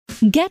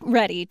Get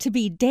ready to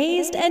be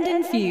dazed and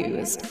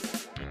infused.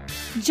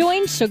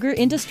 Join sugar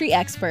industry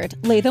expert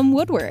Latham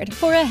Woodward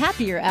for a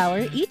happier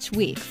hour each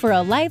week for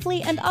a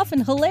lively and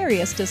often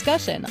hilarious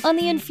discussion on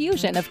the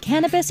infusion of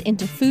cannabis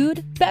into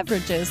food,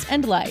 beverages,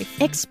 and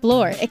life.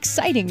 Explore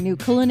exciting new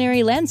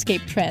culinary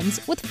landscape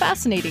trends with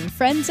fascinating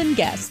friends and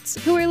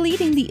guests who are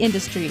leading the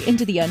industry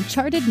into the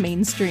uncharted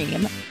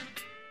mainstream.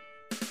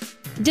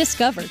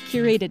 Discover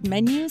curated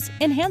menus,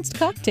 enhanced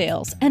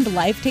cocktails, and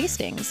live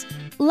tastings.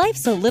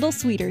 Life's a little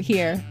sweeter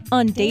here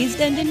on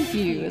Dazed and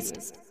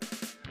Infused.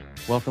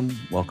 Welcome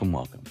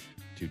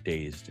to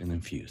Dazed and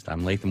Infused.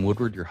 I'm Latham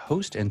Woodward, your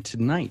host, and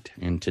tonight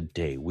and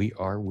today we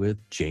are with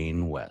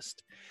Jane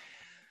West,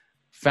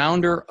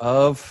 founder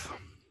of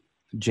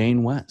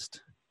Jane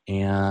West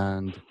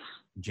and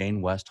Jane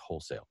West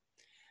Wholesale.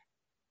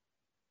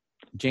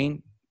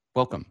 Jane,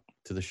 welcome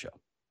to the show.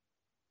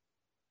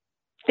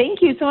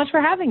 Thank you so much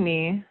for having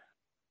me.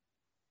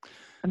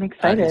 I'm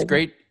excited. It's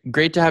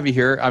great to have you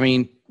here. I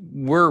mean,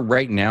 we're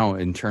right now,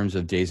 in terms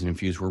of Dazed and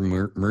Infused,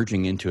 we're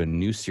merging into a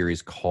new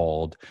series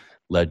called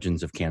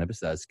Legends of Cannabis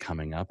that's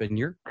coming up, and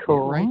you're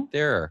right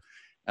there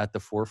at the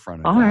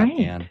forefront of that. Right.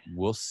 And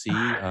we'll see,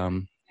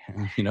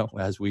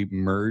 as we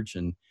merge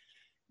and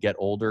get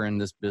older in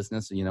this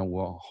business,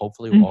 we'll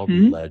hopefully all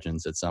be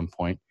legends at some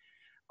point.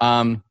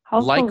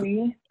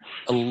 Hopefully.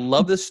 I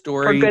love this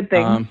story. For good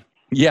things.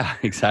 Yeah,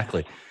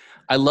 exactly.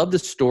 I love the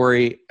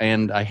story,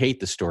 and I hate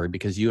the story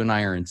because you and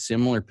I are in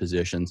similar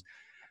positions.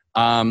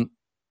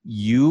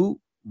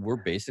 You were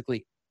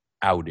basically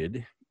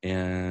outed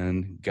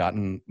and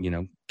gotten,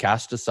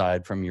 cast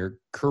aside from your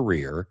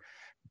career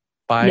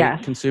by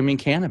consuming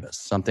cannabis,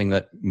 something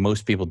that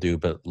most people do,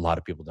 but a lot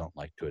of people don't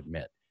like to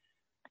admit.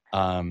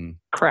 Correct.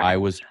 I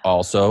was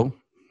also,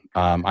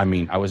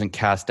 I wasn't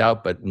cast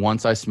out, but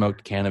once I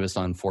smoked cannabis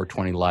on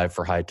 420 Live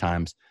for High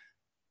Times,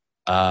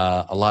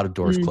 a lot of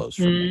doors closed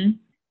for me.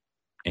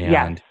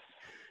 And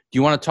do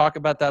you want to talk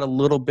about that a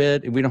little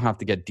bit? We don't have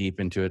to get deep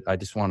into it. I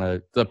just want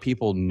to let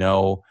people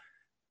know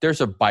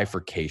there's a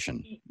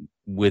bifurcation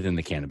within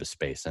the cannabis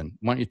space. And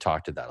why don't you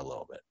talk to that a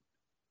little bit?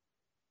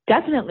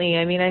 Definitely.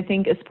 I mean, I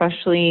think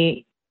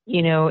especially,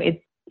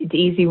 it's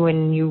easy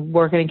when you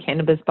work in a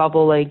cannabis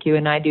bubble like you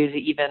and I do to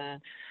even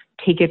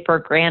take it for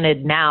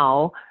granted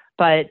now.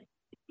 But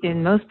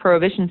in most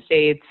prohibition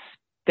states,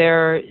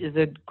 there is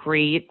a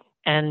great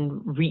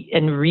and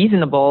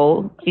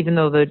reasonable, even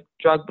though the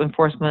drug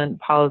enforcement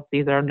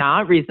policies are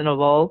not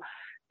reasonable,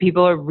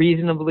 people are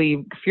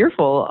reasonably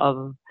fearful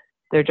of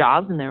their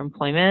jobs and their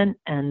employment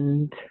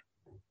and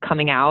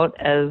coming out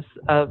as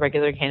a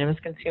regular cannabis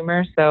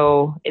consumer.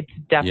 So it's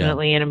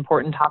definitely an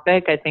important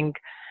topic. I think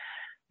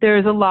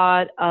there's a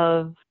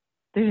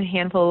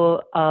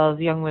handful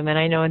of young women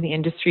I know in the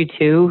industry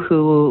too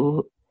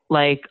who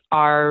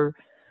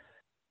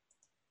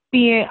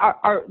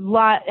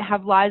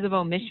have lies of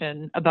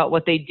omission about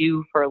what they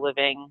do for a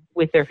living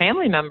with their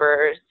family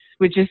members,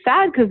 which is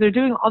sad because they're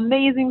doing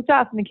amazing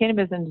stuff in the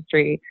cannabis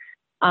industry.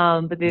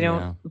 But they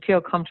don't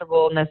feel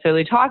comfortable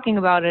necessarily talking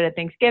about it at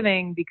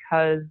Thanksgiving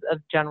because of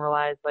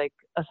generalized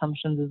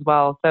assumptions as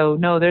well. So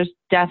no, there's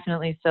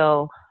definitely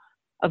still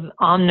an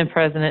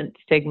omnipresent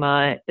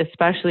stigma,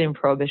 especially in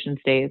prohibition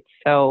states.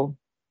 So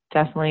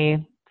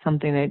definitely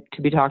something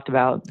to be talked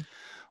about.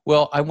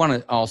 Well, I want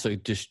to also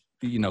just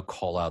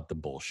call out the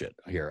bullshit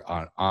here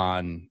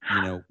on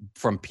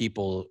from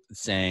people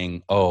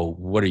saying, "Oh,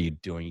 what are you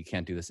doing? You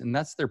can't do this," and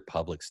that's their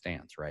public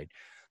stance, right?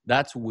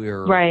 That's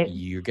where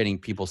you're getting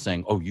people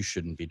saying, "Oh, you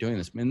shouldn't be doing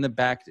this." In the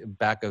back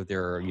of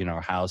their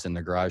house in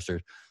their garage,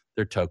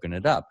 they're toking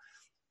it up.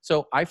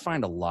 So I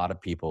find a lot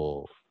of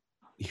people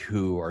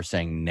who are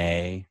saying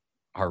nay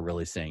are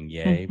really saying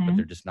yay, but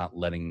they're just not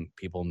letting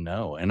people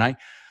know. And I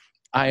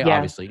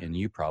obviously, and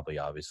you probably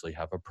obviously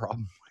have a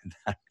problem with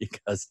that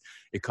because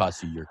it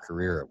cost you your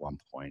career at one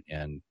point.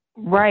 And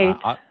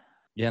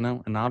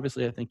and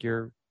obviously I think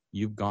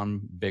you've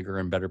gone bigger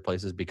and better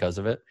places because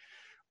of it,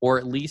 or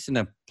at least in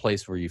a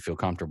place where you feel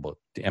comfortable.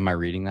 Am I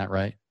reading that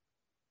right?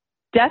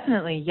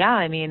 Definitely. Yeah.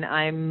 I mean,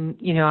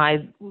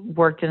 I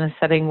worked in a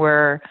setting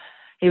where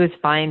it was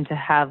fine to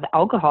have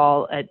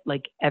alcohol at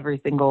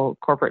every single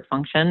corporate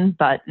function,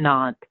 but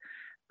not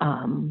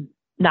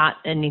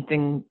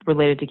anything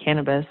related to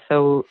cannabis.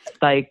 So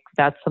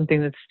that's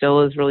something that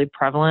still is really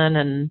prevalent.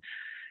 And,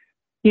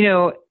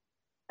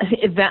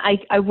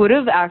 I would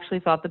have actually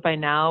thought that by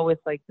now with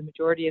the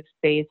majority of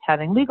states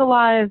having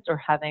legalized or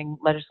having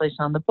legislation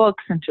on the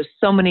books and just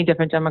so many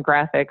different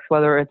demographics,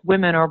 whether it's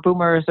women or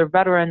boomers or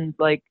veterans,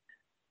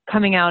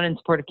 coming out in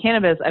support of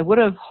cannabis, I would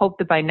have hoped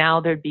that by now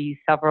there'd be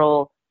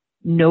several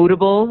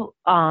notable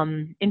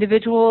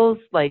individuals,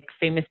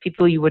 famous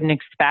people you wouldn't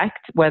expect,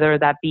 whether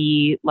that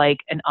be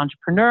an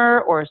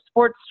entrepreneur or a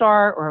sports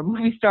star or a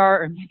movie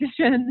star or a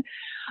musician,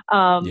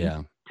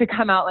 to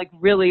come out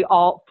really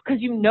all, because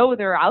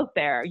they're out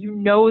there,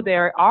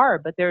 there are,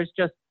 but there's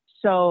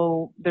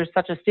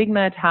such a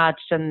stigma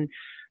attached, and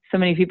so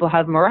many people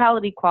have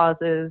morality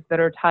clauses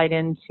that are tied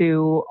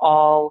into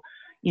all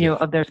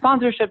of their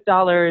sponsorship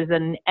dollars.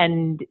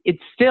 And it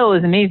still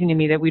is amazing to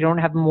me that we don't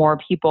have more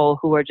people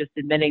who are just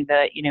admitting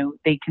that,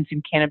 they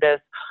consume cannabis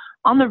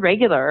on the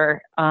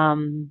regular.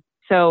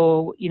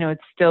 So, it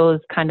still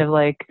is kind of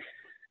like,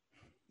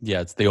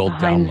 yeah, it's the old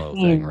down low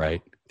thing,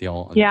 right? The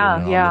old, doing it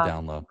on the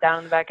down low. Down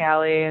in the back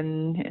alley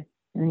and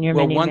your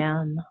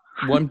minivan.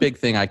 One big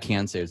thing I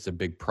can say, it's a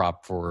big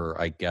prop for,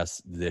 I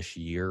guess, this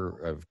year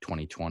of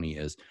 2020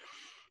 is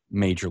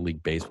Major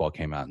League Baseball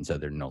came out and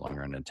said they're no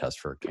longer going to test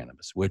for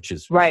cannabis, which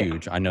is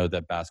huge. I know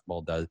that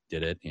basketball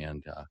did it,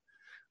 and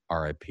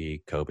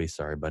RIP Kobe,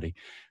 sorry buddy.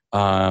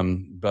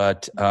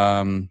 But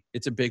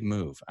it's a big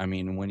move. I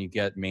mean, when you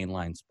get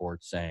mainline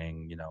sports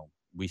saying,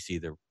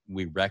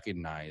 we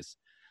recognize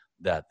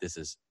that this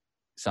is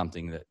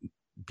something that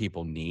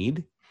people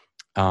need,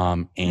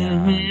 and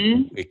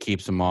it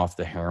keeps them off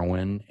the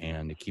heroin,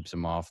 and it keeps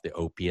them off the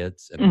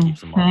opiates, and it keeps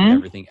them off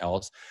everything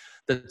else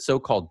that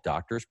so-called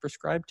doctors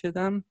prescribe to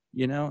them,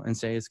 and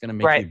say it's going to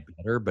make you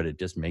better, but it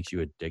just makes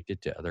you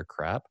addicted to other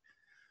crap.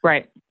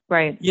 Right.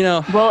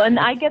 Well, and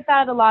I get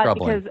that a lot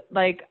because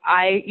like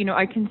I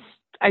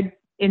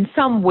in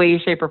some way,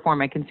 shape or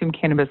form, I consume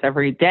cannabis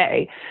every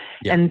day.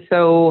 Yeah. And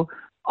so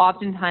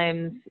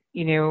oftentimes,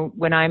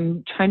 when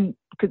I'm trying,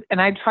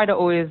 and I try to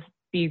always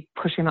be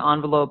pushing the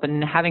envelope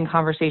and having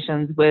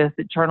conversations with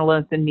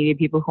journalists and media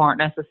people who aren't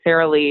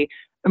necessarily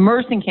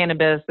immersed in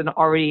cannabis and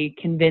already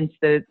convinced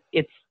that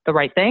it's the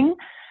right thing.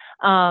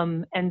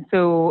 And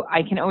so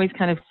I can always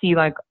kind of see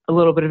like a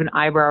little bit of an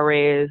eyebrow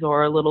raise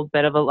or a little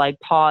bit of a like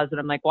pause, and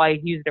I'm like, well, I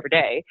use it every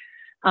day.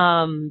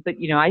 But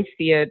I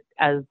see it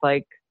as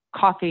like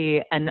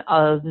coffee and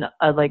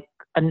like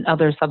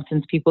another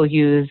substance people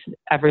use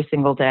every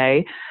single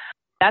day.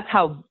 That's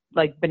how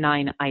like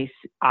benign I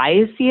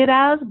see it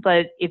as.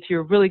 But if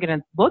you're really going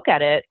to look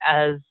at it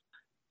as,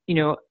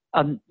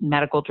 a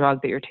medical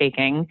drug that you're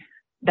taking,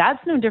 that's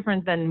no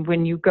different than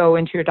when you go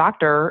into your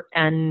doctor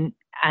and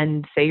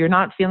say you're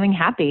not feeling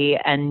happy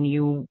and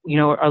you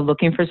are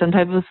looking for some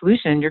type of a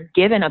solution. You're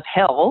given a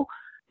pill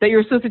that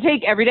you're supposed to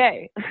take every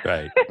day.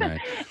 Right.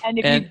 And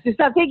if you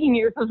stop taking it,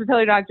 you're supposed to tell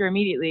your doctor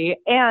immediately.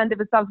 And if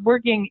it stops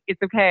working,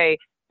 it's okay.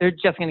 They're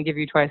just going to give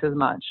you twice as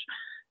much.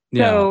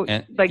 Yeah. So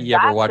and like you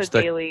ever watch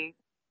daily.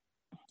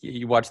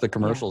 You watch the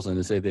commercials and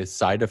they say the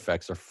side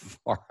effects are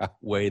far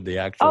outweigh the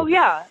actual. Oh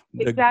yeah,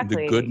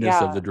 exactly. The goodness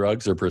of the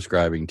drugs they're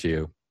prescribing to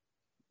you.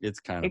 It's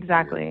kind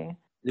of weird.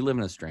 We live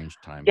in a strange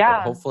time. Yeah.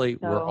 But hopefully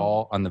we're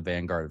all on the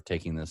vanguard of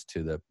taking this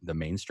to the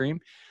mainstream.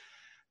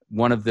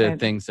 One of the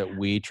things that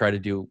we try to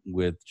do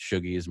with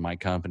Shuggies, my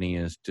company,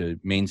 is to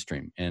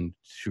mainstream and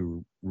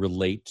to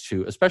relate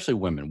to, especially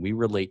women. We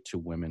relate to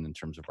women in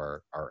terms of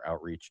our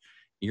outreach.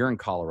 You're in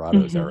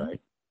Colorado, is that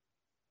right?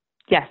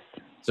 Yes.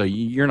 So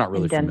you're not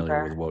really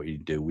familiar with what we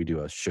do. We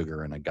do a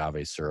sugar and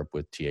agave syrup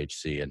with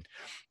THC and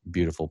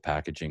beautiful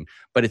packaging.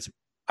 But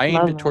I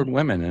aimed it toward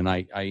women, and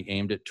I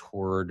aimed it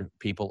toward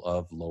people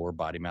of lower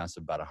body mass,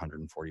 about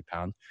 140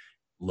 pounds,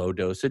 low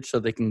dosage, so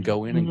they can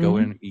go in and go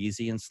in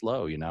easy and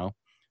slow,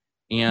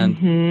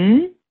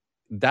 And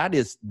that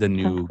is the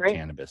new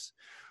cannabis.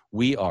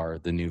 We are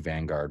the new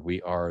vanguard.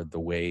 We are the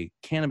way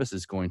cannabis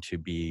is going to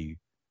be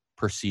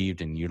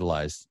perceived and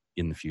utilized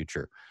in the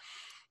future.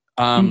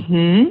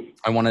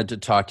 I wanted to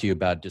talk to you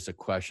about just a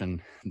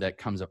question that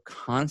comes up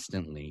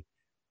constantly.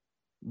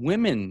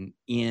 Women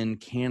in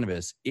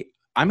cannabis,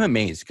 I'm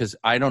amazed because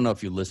I don't know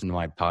if you listen to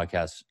my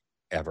podcast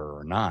ever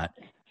or not.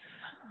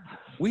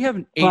 We have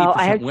 80%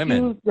 I have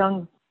women.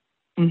 2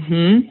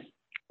 young.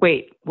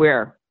 Wait,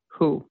 where?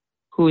 Who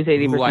is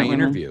 80% who I women?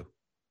 interview.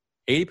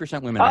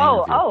 80% women I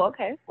interview. Oh,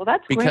 okay. Well,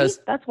 that's great.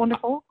 That's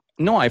wonderful.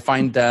 No, I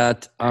find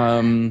that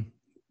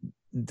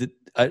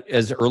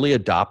as early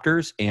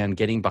adopters and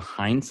getting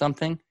behind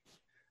something,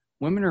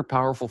 women are a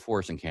powerful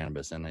force in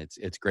cannabis, and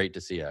it's great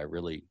to see. I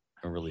really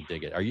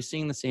dig it. Are you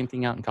seeing the same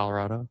thing out in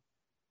Colorado?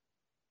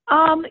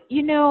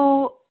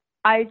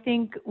 I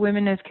think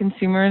women as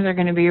consumers are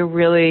going to be a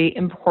really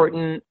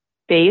important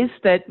base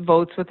that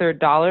votes with their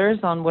dollars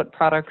on what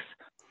products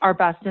are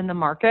best in the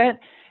market.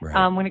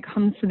 Right. When it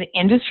comes to the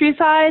industry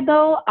side,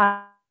 though,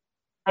 I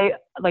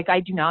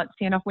do not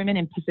see enough women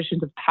in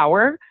positions of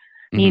power,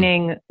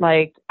 meaning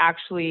like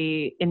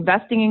actually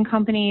investing in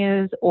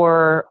companies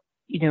or,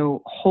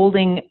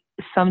 holding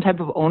some type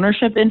of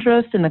ownership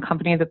interest in the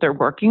company that they're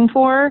working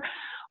for,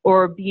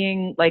 or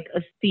being like a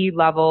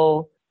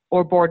C-level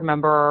or board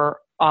member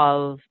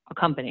of a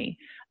company.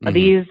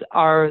 These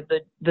are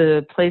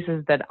the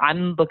places that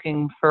I'm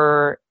looking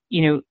for,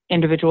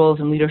 individuals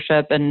in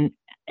leadership and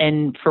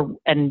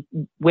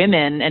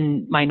women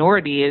and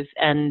minorities.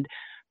 And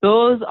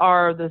those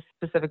are the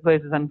specific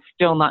places I'm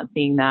still not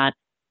seeing that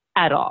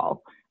at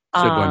all.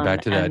 So going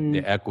back to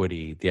the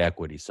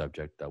equity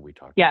subject that we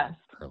talked about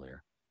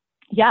earlier.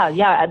 Yeah.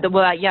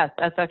 Well, yes,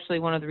 that's actually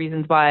one of the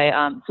reasons why.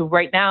 So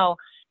right now,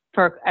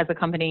 as a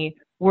company,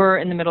 we're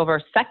in the middle of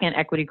our second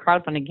equity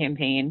crowdfunding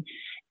campaign.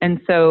 And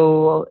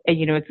so,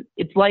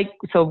 it's like,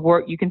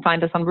 you can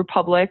find us on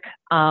Republic.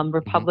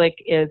 Republic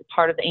is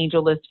part of the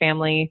AngelList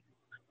family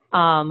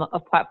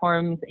of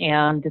platforms,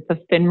 and it's a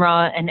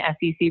FINRA and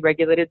SEC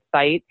regulated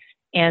site.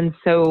 And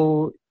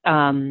so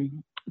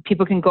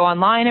people can go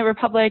online at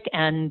Republic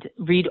and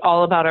read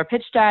all about our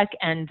pitch deck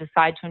and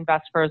decide to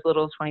invest for as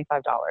little as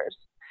 $25.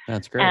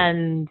 That's great.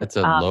 And it's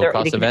a low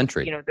cost of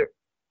entry. You know,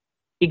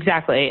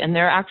 exactly. And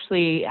they're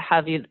actually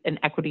have an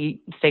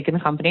equity stake in the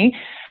company.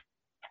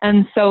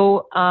 And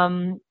so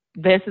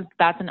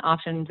that's an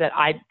option that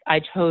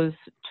I chose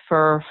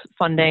for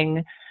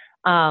funding.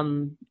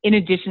 In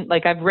addition,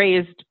 like I've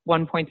raised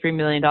 $1.3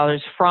 million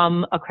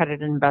from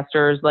accredited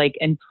investors, like,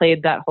 and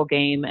played that whole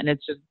game. And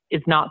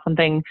it's not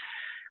something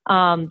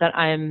that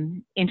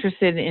I'm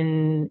interested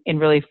in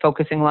really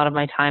focusing a lot of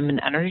my time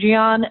and energy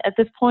on at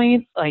this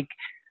point. Like,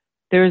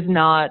 there's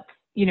not,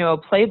 you know, a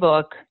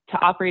playbook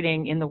to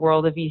operating in the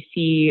world of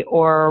VC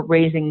or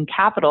raising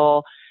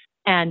capital.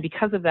 And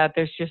because of that,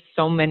 there's just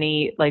so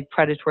many like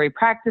predatory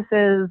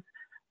practices,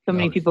 so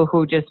many people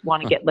who just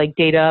want to get like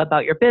data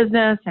about your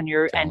business and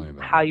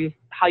how you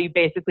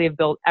basically have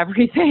built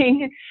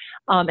everything,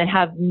 and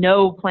have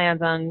no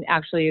plans on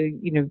actually,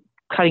 you know,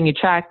 cutting your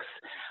checks.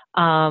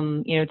 You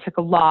know, it took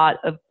a lot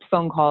of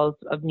phone calls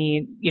of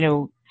me, you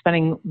know,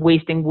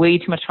 wasting way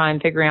too much time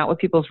figuring out what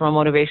people's real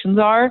motivations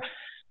are,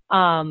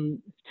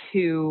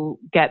 to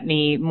get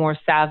me more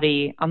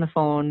savvy on the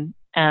phone.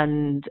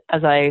 And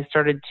as I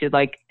started to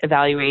like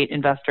evaluate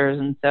investors.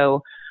 And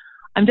so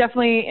I'm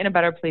definitely in a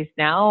better place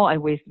now. I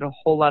wasted a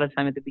whole lot of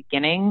time at the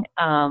beginning.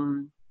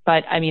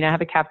 But I mean, I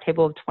have a cap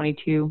table of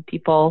 22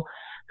 people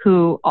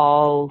who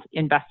all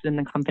invested in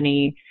the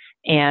company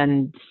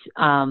and,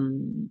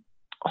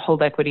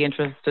 hold equity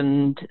interest.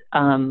 And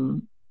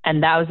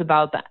that was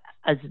about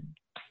as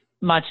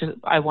much as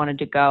I wanted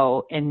to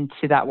go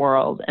into that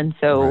world. And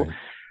so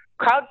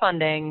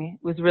crowdfunding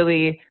was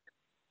really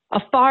a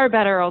far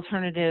better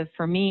alternative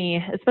for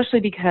me, especially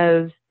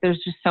because there's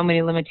just so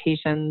many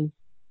limitations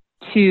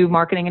to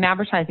marketing and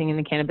advertising in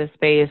the cannabis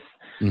space.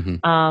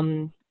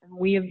 Mm-hmm.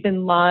 We have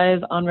been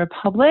live on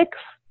Republic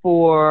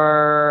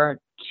for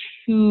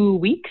 2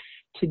 weeks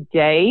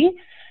today.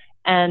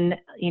 And,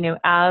 you know,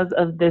 as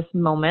of this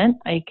moment,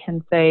 I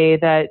can say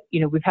that, you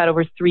know, we've had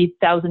over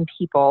 3,000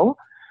 people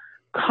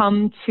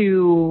come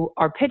to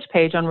our pitch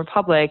page on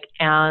Republic.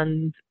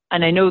 And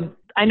I know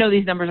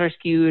these numbers are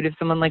skewed if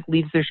someone like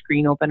leaves their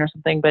screen open or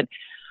something, but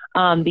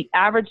the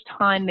average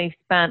time they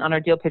spent on our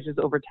deal pitch is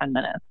over 10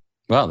 minutes.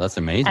 Wow, that's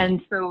amazing.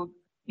 And so,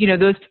 you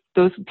know,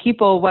 those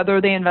people,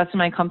 whether they invest in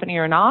my company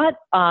or not,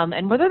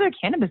 and whether they're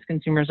cannabis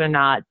consumers or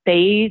not,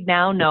 they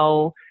now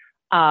know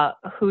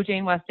who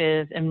Jane West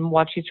is and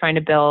what she's trying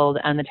to build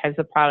and the types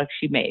of products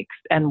she makes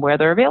and where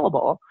they're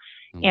available.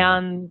 Mm-hmm.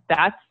 And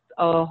that's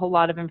a whole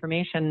lot of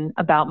information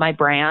about my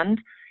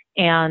brand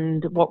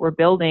and what we're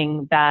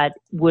building that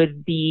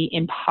would be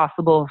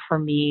impossible for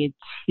me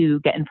to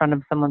get in front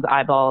of someone's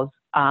eyeballs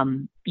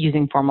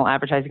using formal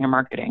advertising or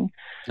marketing.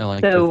 I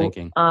like your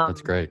thinking.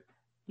 That's great.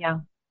 Yeah.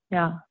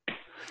 Now,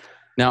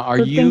 are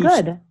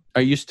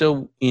you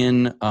still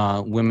in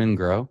Women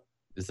Grow?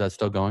 Is that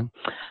still going?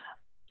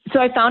 So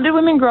I founded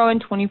Women Grow in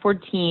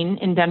 2014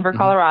 in Denver,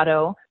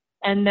 Colorado,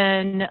 and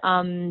then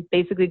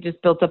basically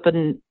just built up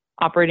an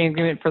operating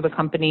agreement for the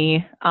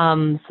company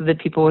so that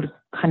people would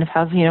kind of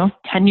have, you know,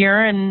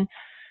 tenure and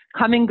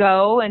come and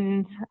go.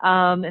 And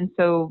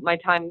so my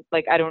time,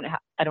 like,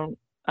 I'm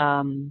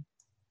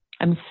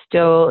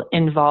still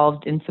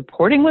involved in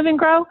supporting Women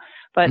Grow,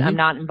 but I'm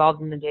not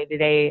involved in the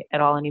day-to-day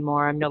at all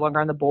anymore. I'm no longer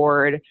on the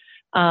board.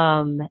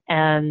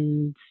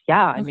 And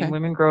yeah, I mean,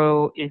 Women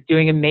Grow is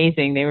doing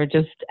amazing. They were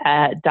just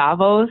at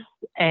Davos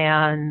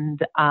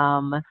and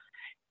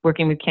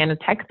working with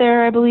Canatech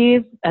there, I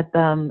believe, at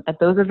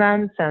those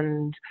events.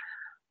 And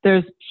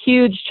there's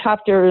huge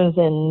chapters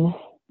in,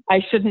 I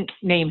shouldn't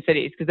name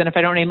cities, because then if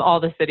I don't name all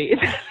the cities,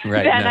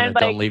 right, then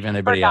don't leave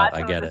anybody out.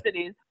 I get it.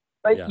 Cities.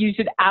 But you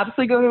should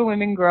absolutely go to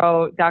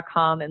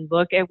womengrow.com and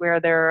look at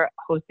where they're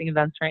hosting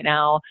events right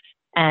now.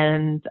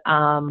 And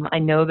I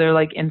know their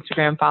like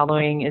Instagram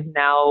following is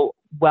now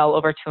well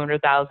over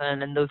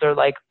 200,000, and those are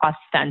like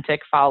authentic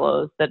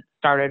follows that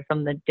started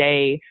from the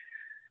day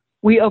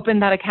we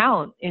opened that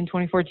account in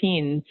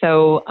 2014.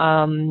 So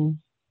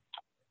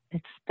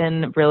it's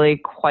been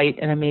really quite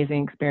an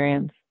amazing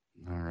experience.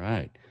 All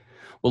right.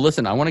 Well,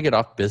 listen, I want to get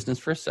off business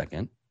for a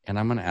second, and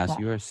I'm going to ask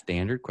you a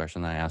standard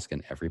question that I ask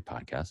in every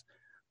podcast.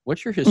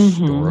 What's your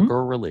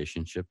historical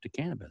relationship to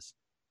cannabis?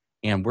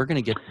 And we're going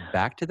to get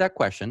back to that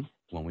question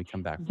when we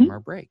come back from our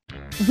break.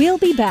 We'll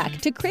be back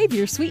to crave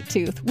your sweet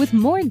tooth with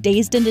more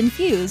Dazed and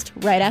Infused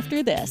right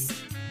after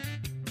this.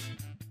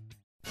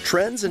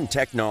 Trends in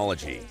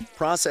technology,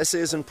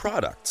 processes, and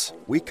products.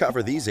 We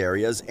cover these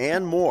areas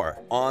and more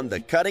on the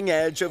cutting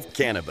edge of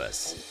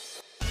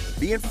cannabis.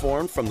 Be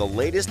informed from the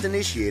latest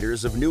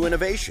initiators of new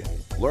innovation.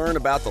 Learn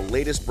about the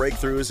latest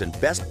breakthroughs and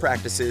best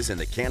practices in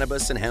the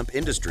cannabis and hemp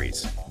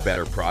industries.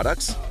 Better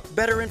products,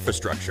 better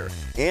infrastructure,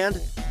 and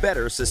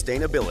better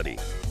sustainability.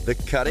 The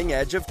cutting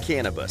edge of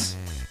cannabis.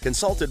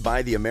 Consulted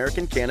by the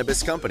American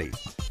Cannabis Company.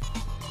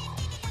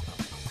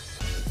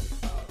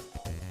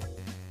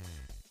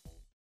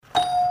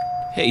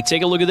 Hey,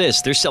 take a look at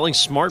this. They're selling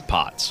smart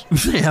pots.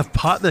 They have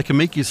pot that can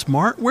make you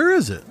smart? Where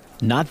is it?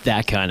 Not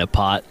that kind of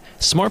pot.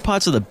 Smart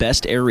Pots are the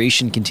best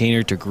aeration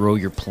container to grow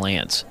your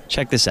plants.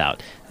 Check this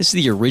out. This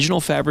is the original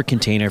fabric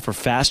container for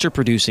faster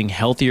producing,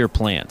 healthier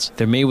plants.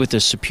 They're made with a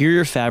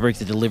superior fabric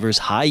that delivers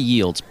high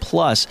yields.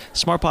 Plus,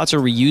 Smart Pots are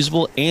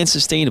reusable and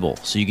sustainable,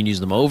 so you can use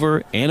them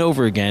over and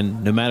over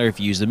again, no matter if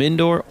you use them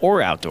indoor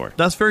or outdoor.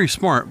 That's very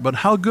smart, but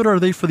how good are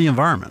they for the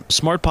environment?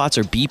 Smart Pots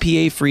are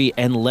BPA-free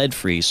and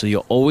lead-free, so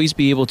you'll always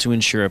be able to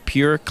ensure a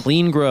pure,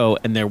 clean grow,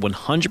 and they're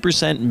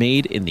 100%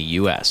 made in the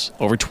U.S.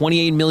 Over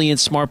 28 million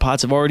Smart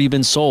Pots have already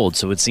been sold,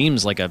 so it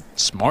seems like a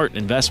smart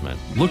investment.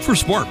 Look for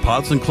Smart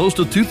Pots in close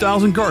to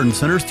 2,000 garden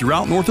centers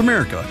throughout North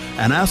America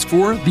and ask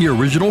for the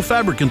original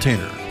fabric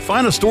container.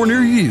 Find a store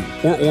near you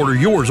or order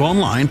yours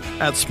online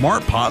at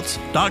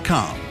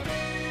smartpots.com.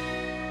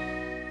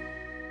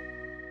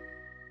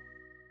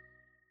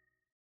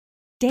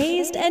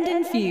 Dazed and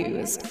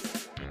Infused.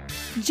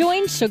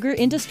 Join sugar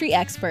industry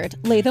expert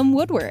Latham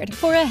Woodward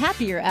for a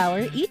happier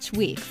hour each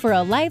week for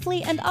a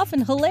lively and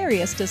often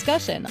hilarious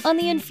discussion on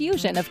the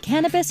infusion of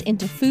cannabis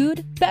into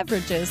food,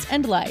 beverages,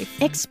 and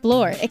life.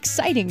 Explore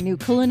exciting new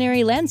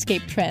culinary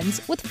landscape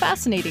trends with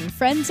fascinating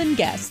friends and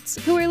guests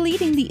who are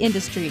leading the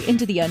industry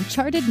into the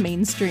uncharted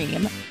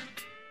mainstream.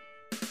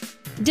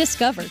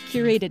 Discover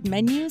curated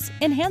menus,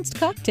 enhanced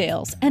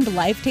cocktails, and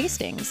live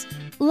tastings.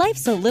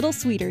 Life's a little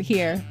sweeter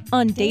here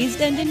on Dazed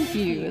and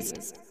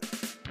Infused.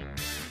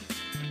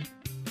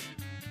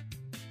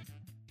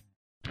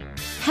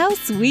 How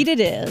sweet it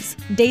is!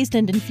 Dazed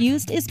and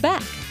Infused is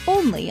back,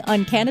 only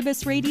on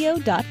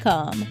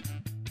CannabisRadio.com.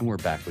 And we're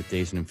back with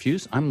Dazed and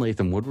Infused. I'm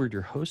Latham Woodward,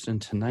 your host,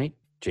 and tonight,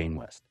 Jane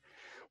West.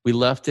 We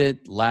left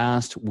it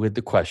last with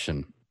the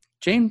question.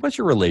 Jane, what's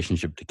your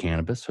relationship to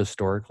cannabis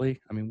historically?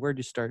 I mean, where did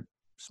you start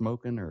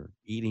smoking or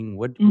eating?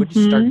 What did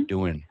you start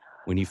doing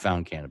when you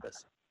found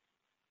cannabis?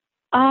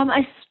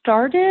 I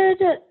started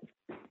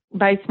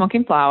by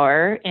smoking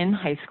flower in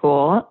high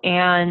school,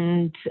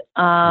 and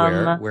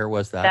where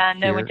was that?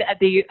 Then I went to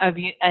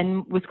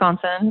in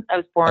Wisconsin. I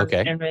was born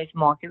and raised in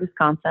Milwaukee,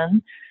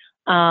 Wisconsin,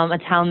 a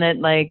town that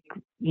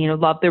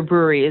loved their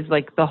breweries.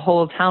 Like the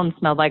whole town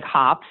smelled like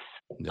hops,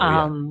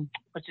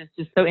 which is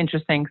just so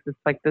interesting because it's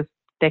like this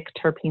thick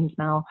terpene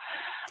smell.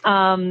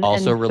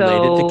 Also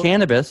related to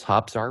cannabis.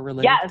 Hops are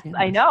related. Yes, to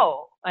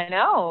cannabis. I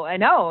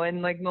know.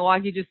 And like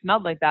Milwaukee just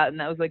smelled like that. And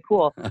that was like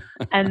cool.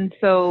 And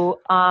so,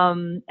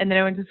 and then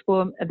I went to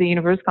school at the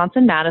University of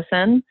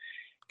Wisconsin-Madison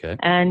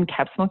and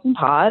kept smoking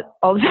pot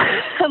a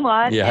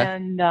lot. Yeah.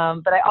 And,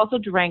 but I also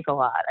drank a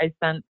lot. I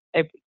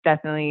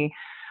definitely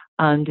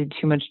did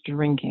too much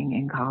drinking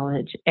in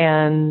college.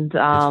 And,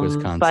 it's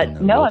Wisconsin, but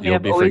though. no, You'll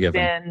I've be always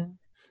forgiven. been,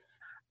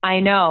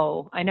 I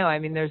know. I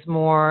mean, there's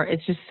more,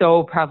 it's just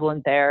so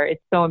prevalent there.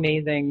 It's so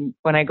amazing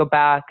when I go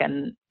back.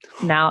 And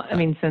now, I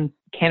mean, since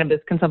cannabis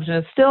consumption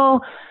is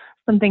still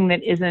something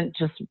that isn't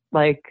just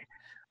like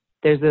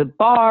there's a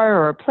bar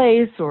or a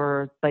place,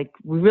 or like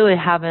we really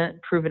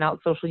haven't proven out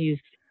social use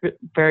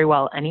very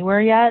well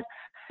anywhere yet.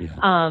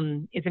 Yeah.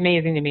 It's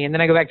amazing to me. And then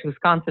I go back to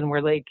Wisconsin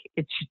where like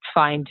it's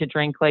fine to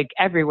drink like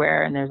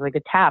everywhere. And there's like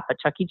a tap at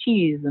Chuck E.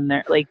 Cheese, and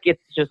there like,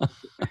 it's just,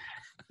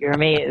 you're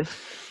amazed.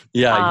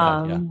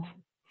 Yeah.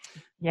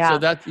 Yeah.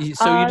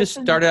 So you just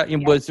started out.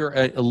 Was there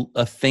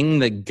a thing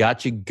that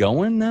got you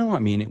going though? I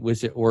mean,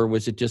 was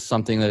it just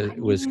something that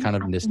was kind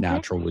of just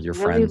natural with your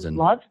friends? And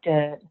loved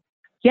it.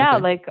 Yeah.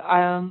 Like,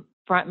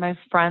 my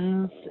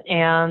friends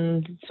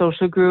and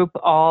social group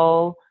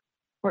all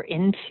were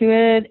into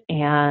it.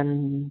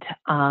 And,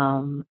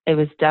 it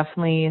was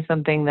definitely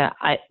something that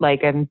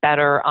I'm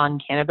better on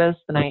cannabis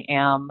than I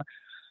am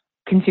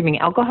consuming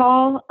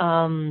alcohol.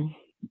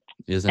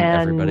 Isn't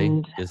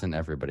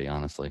everybody,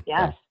 honestly?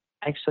 Yes.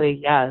 Actually,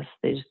 yes,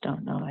 they just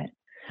don't know it.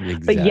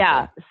 Exactly. But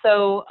yeah,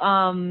 so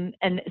and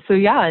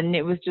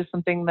it was just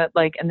something that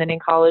and then in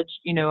college,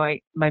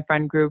 my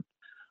friend group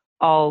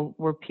all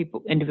were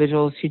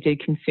individuals who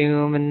did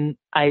consume, and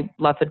I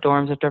left the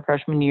dorms after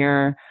freshman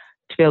year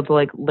to be able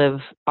to live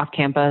off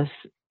campus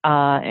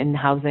in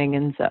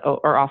housing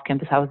or off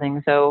campus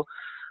housing. So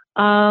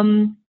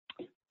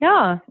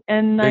yeah,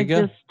 and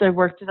I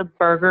worked at a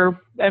burger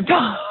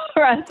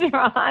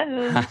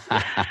restaurant.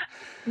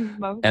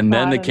 And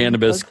then the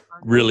cannabis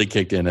really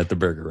kicked in at the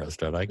burger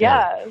restaurant. I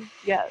guess.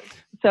 Yes.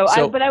 So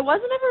but I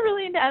wasn't ever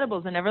really into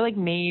edibles. I never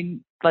made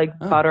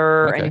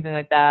butter or anything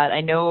like that.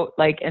 I know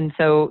and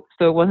so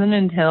it wasn't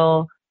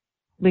until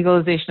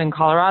legalization in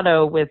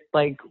Colorado with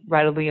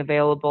readily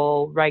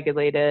available,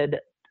 regulated,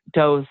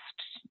 dosed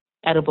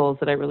edibles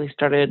that I really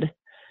started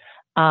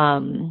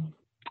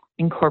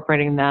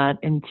incorporating that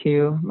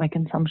into my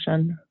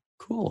consumption.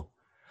 Cool.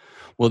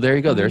 Well, there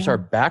you go. There's our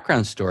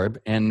background story.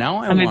 And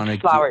now I'm a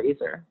flower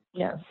user.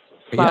 Yes.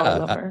 Flower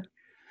lover.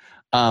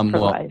 For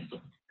life.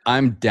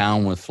 I'm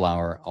down with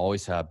flower.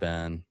 Always have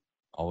been.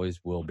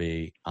 Always will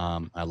be.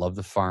 I love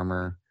the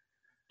farmer.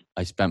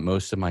 I spent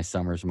most of my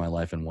summers of my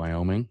life in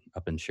Wyoming,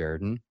 up in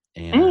Sheridan.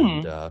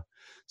 And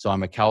so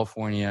I'm a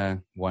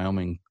California,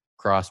 Wyoming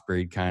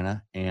crossbreed kind of.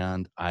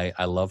 And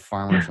I love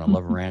farmers and I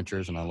love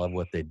ranchers and I love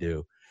what they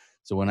do.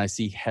 So when I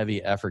see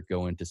heavy effort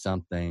go into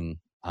something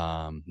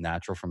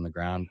natural from the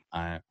ground,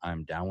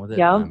 I'm down with it.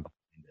 Yeah.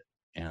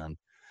 And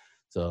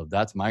so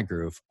that's my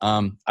groove.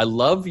 I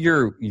love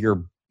your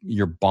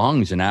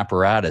bongs and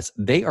apparatus.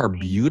 They are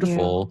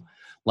beautiful,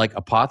 like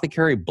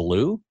apothecary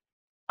blue.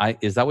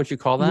 Is that what you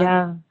call that?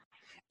 Yeah.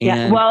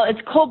 And Well,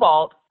 it's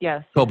cobalt.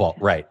 Yes. cobalt,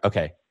 right?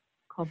 Okay.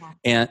 Cobalt.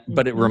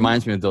 But it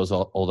reminds me of those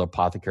old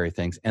apothecary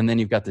things. And then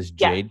you've got this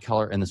jade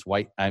color and this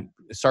white. I'm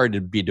sorry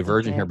to be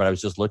divergent here, but I was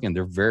just looking.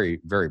 They're very,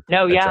 very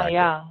attractive.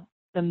 Yeah.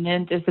 The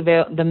mint is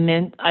the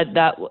mint.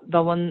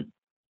 The one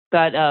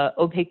that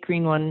opaque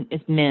green one is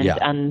mint,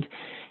 and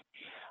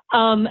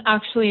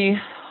actually,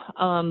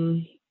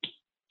 the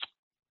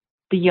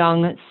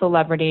young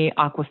celebrity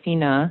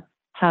Aquafina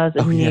has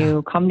a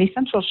new Comedy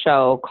Central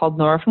show called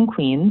Nora from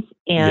Queens,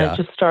 and it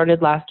just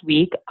started last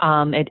week.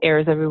 It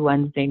airs every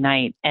Wednesday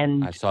night,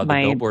 and I saw the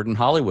billboard in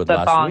Hollywood the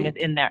last bong week.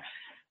 is in there.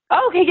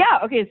 Oh, okay,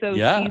 okay. So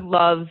she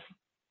loves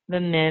the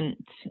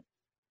mint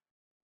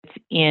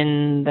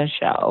in the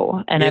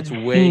show, and I've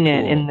seen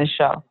it in the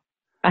show.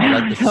 I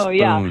like the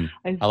spoon.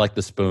 I like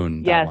the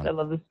spoon. Yes, I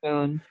love the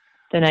spoon.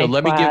 The nice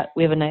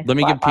we have a nice. Let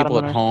me give people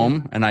at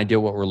home an idea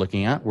what we're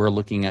looking at. We're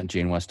looking at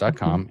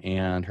janewest.com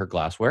and her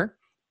glassware.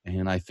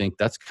 And I think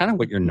that's kind of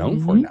what you're known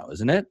for now,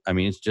 isn't it? I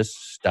mean, it's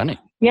just stunning.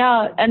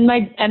 Yeah,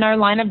 and our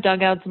line of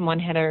dugouts and one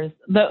hitters.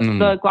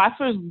 The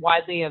glassware is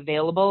widely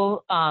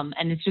available,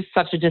 and it's just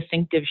such a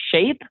distinctive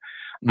shape.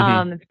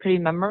 It's pretty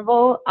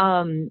memorable.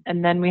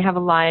 And then we have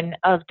a line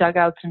of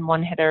dugouts and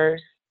one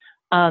hitters,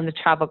 the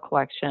travel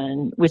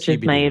collection, which CBD,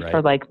 is made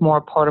for like more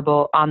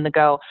portable on the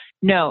go.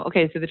 No,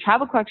 okay. So the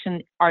travel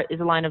collection is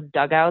a line of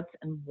dugouts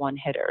and one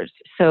hitters.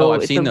 So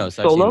I've seen those.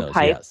 Solo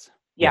pipe.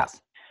 Yes.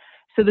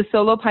 So the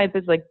solo pipe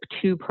is like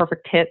 2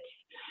 perfect hits,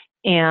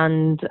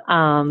 and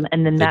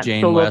then the that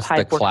Jane solo West,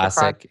 pipe the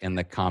classic and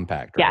the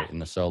compact, right? And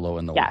the solo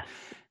and the one.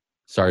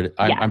 Sorry,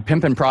 I'm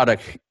pimping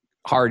product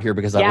hard here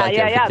because I like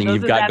everything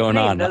you've got going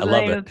on. Those I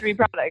love it. The 3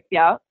 products,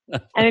 and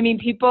I mean,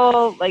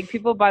 people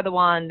buy the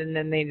wand and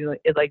then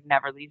it like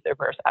never leaves their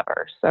purse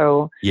ever.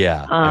 So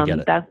I get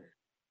it.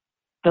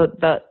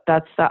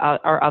 That's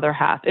our other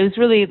half. It was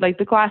really like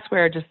the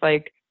glassware, just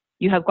like.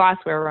 You have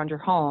glassware around your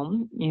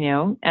home,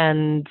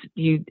 and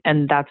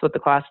that's what the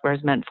glassware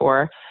is meant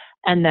for.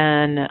 And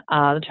then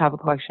the travel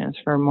collection is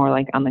for more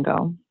like on the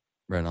go.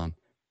 Right on.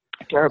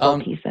 Durable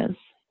pieces.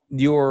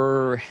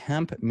 Your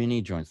hemp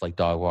mini joints, like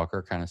dog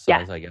walker kind of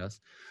size, I guess.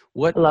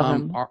 What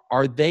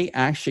are they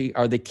actually?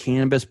 Are they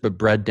cannabis but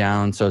bred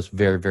down so it's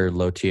very, very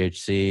low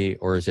THC,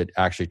 or is it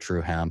actually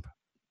true hemp?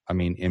 I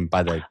mean,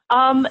 by the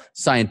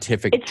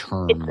scientific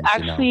terms,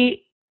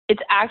 it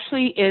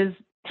actually is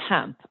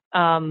hemp.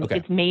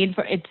 It's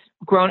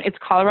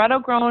Colorado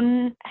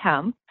grown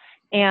hemp.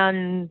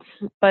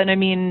 But I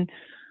mean,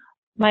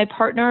 my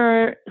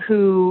partner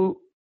who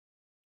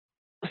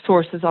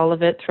sources all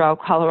of it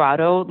throughout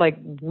Colorado,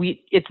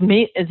 it's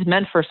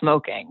meant for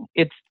smoking.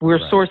 We're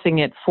sourcing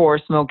it for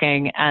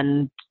smoking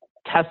and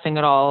testing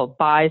it all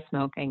by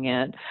smoking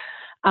it.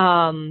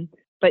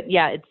 But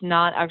yeah, it's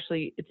not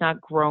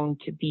grown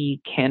to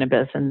be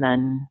cannabis and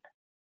then.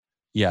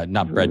 Yeah,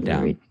 not bred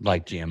down,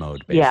 like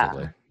GMO'd,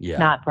 basically. Yeah.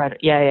 Not bred.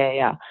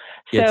 Yeah.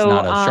 It's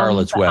not a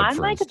Charlotte's Web, I'm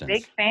for like instance. a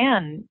big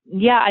fan.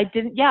 I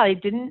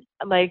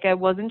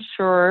wasn't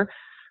sure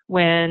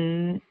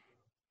when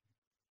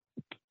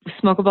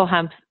smokable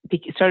hemp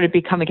started to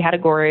become a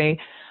category.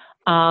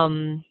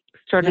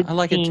 Started I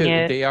like it too.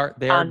 They are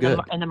good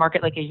in the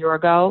market like a year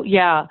ago.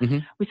 Yeah,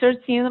 we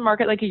started seeing the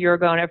market like a year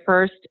ago, and at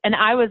first, and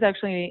I was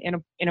actually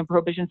in a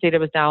prohibition state. I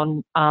was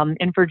down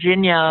in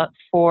Virginia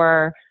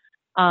for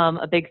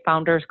a big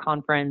founders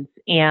conference,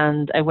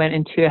 and I went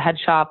into a head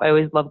shop. I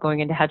always love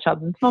going into head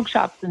shops and smoke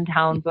shops in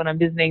towns when I'm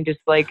visiting, just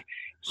like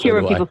hear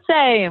what people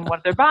say and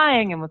what they're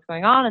buying and what's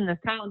going on in this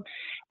town.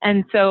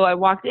 And so I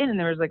walked in, and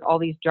there was like all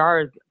these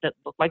jars that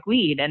looked like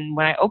weed. And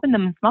when I opened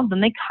them and smelled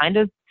them, they kind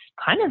of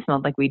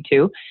smelled like weed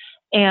too.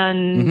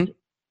 And it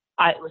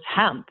was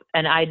hemp,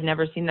 and I'd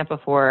never seen that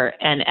before.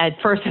 And at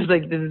first I was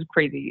like, this is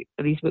crazy.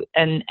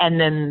 And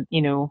then,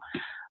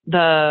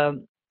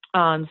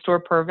 the store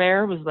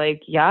purveyor was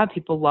like, yeah,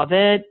 people love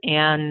it.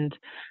 And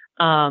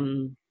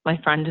my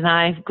friend and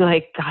I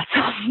got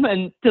some,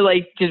 and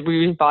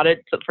we bought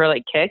it for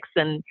kicks,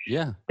 and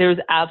there was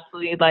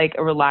absolutely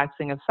a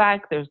relaxing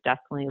effect. There's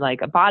definitely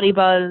a body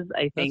buzz.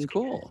 I think that's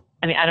cool.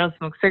 I mean, I don't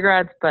smoke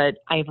cigarettes, but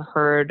I've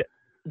heard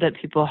that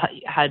people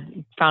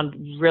had found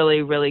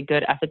really, really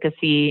good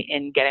efficacy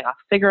in getting off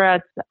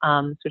cigarettes,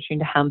 switching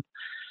to hemp.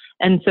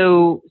 And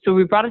so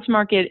we brought it to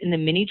market in the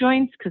mini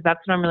joints because that's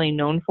what I'm really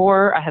known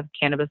for. I have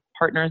cannabis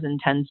partners in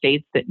 10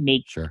 states that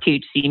make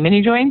THC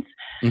mini joints.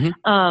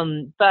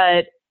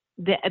 But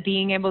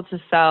being able to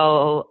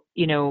sell,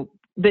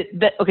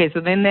 okay,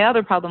 so then the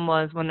other problem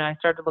was when I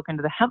started to look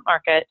into the hemp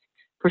market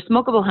for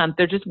smokable hemp,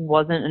 there just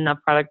wasn't enough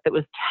product that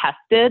was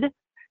tested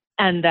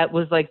and that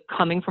was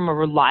coming from a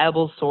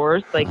reliable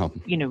source.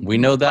 We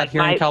know that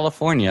here in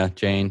California,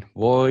 Jane.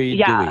 Boy, do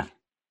we.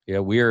 Yeah,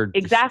 we're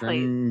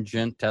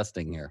stringent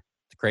testing here.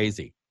 It's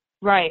crazy.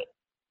 Right.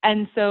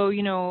 And so,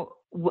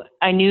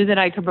 I knew that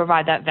I could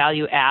provide that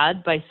value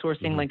add by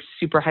sourcing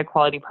super high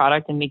quality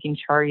product and making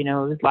sure, it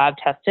was lab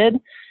tested.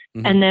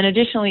 Mhm. And then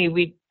additionally,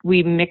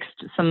 we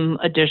mixed some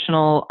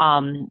additional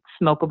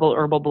smokable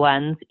herbal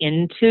blends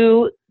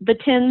into the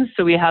tins.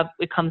 So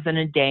it comes in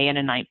a day and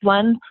a night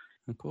blend.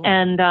 Oh, cool.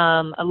 And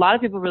a lot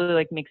of people really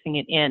like mixing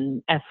it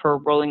in as for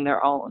rolling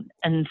their own.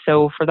 And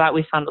so for that,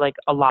 we found like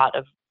a lot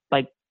of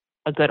like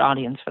a good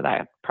audience for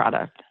that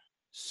product.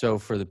 So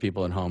for the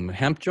people at home,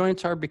 hemp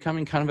joints are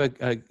becoming kind of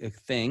a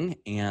thing,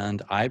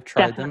 and I've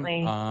tried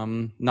Definitely.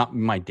 them. Not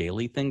my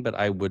daily thing, but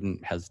I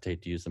wouldn't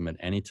hesitate to use them at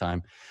any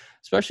time,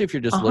 especially if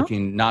you're just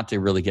looking not to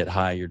really get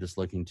high. You're just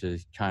looking to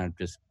kind of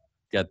just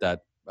get that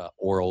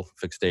oral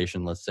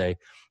fixation, let's say.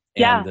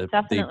 Yeah, And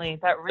definitely.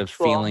 That the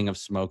ritual. feeling of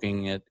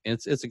smoking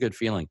it's a good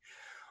feeling.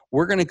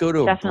 We're going to go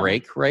to a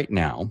break right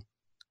now.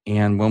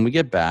 And when we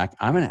get back,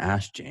 I'm going to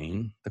ask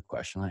Jane the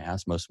question I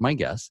ask most of my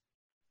guests.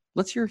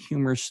 Let's hear a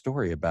humorous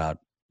story about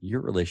your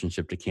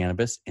relationship to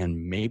cannabis and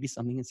maybe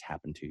something that's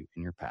happened to you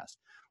in your past.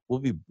 We'll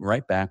be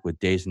right back with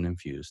Dazed and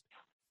Infused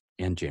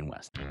and Jane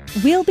West.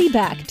 We'll be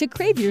back to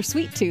crave your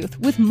sweet tooth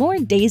with more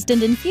Dazed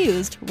and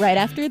Infused right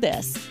after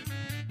this.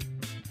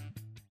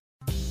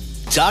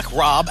 Doc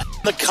Rob,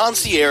 the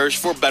concierge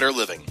for better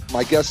living.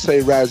 My guests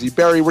say Razzie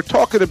Berry. We're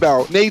talking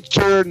about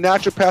nature,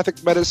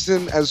 naturopathic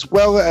medicine, as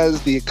well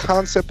as the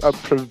concept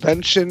of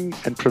prevention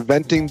and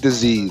preventing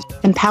disease.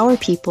 Empower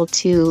people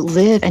to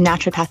live a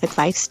naturopathic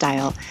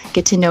lifestyle,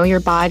 get to know your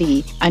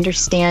body,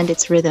 understand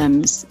its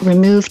rhythms,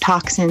 remove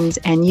toxins,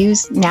 and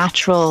use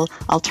natural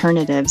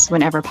alternatives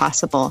whenever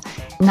possible.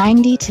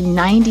 90 to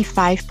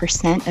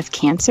 95% of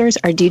cancers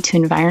are due to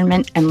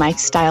environment and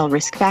lifestyle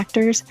risk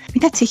factors. I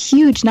mean, that's a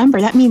huge number.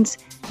 That means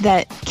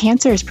that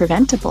cancer is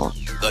preventable.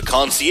 The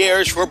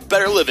concierge for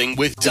better living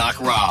with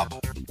Doc Rob.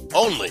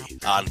 Only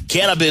on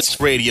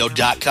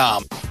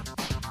CannabisRadio.com.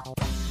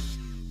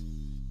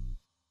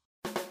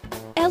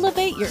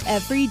 Elevate your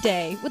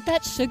everyday with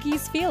that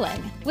Shoogies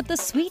feeling with the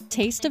sweet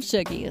taste of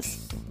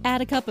Shoogies.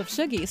 Add a cup of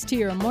Shoogies to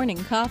your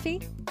morning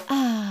coffee.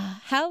 Ah,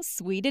 how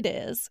sweet it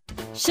is.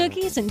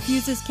 Shoogies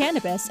infuses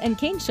cannabis and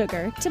cane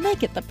sugar to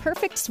make it the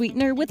perfect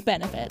sweetener with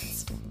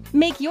benefits.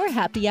 Make your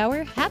happy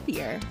hour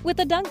happier with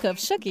a dunk of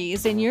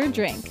Shoogies in your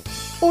drink.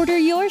 Order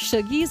your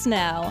Shoogies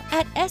now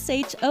at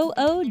shoogies.com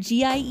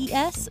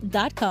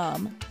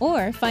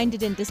or find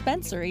it in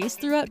dispensaries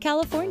throughout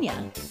California.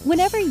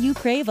 Whenever you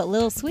crave a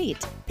little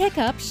sweet, pick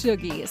up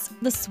Shoogies,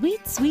 the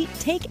sweet, sweet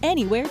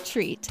take-anywhere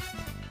treat.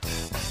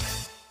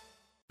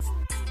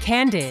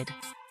 Candid,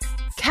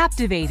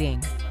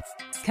 captivating,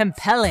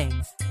 compelling.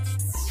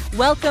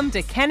 Welcome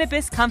to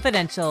Cannabis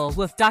Confidential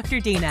with Dr.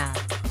 Dina.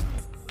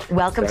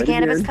 Welcome to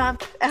Cannabis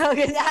Conf. Oh,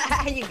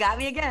 you got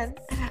me again.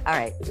 All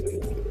right.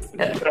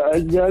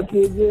 I got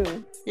you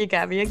again. You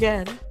got me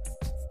again.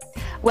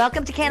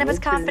 Welcome to Cannabis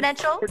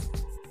Confidential.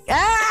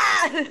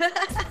 Ah!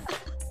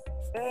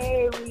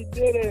 Hey, we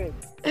did it.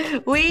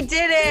 We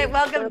did it.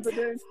 Welcome.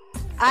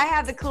 I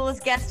have the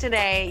coolest guest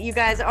today. You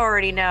guys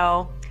already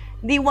know.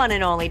 The one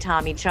and only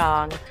Tommy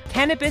Chong.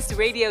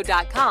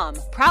 CannabisRadio.com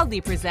proudly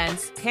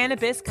presents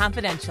Cannabis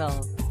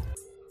Confidential.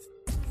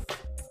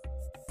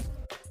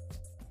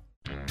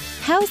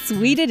 How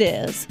sweet it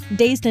is.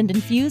 Dazed and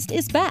Infused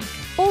is back,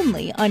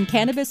 only on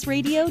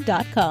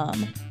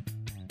CannabisRadio.com.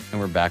 And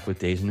we're back with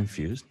Dazed and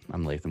Infused.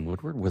 I'm Latham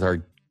Woodward with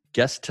our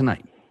guest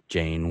tonight,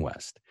 Jane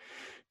West.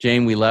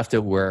 Jane, we left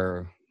it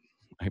where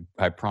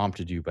I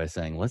prompted you by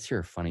saying, let's hear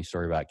a funny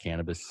story about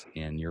cannabis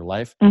in your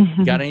life.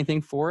 Mm-hmm. Got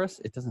anything for us?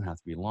 It doesn't have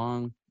to be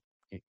long.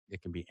 It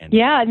can be anything.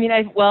 Yeah, I mean,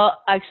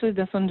 actually,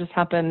 this one just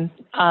happened.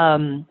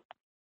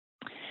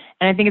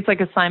 And I think it's like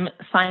a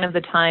sign of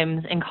the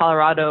times in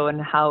Colorado and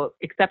how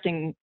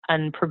accepting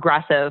and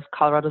progressive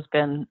Colorado's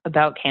been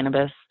about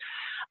cannabis.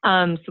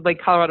 So like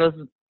Colorado's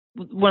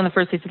one of the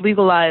first states to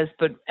legalize,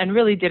 and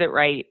really did it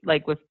right,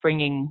 like with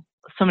bringing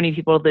so many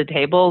people to the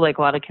table, like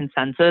a lot of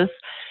consensus,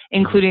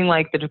 including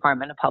like the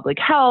Department of Public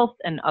Health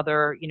and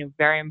other,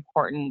 very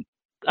important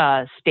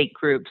state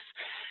groups.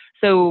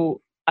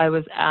 So I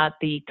was at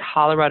the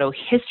Colorado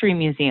History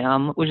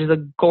Museum, which is a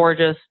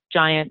gorgeous,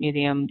 giant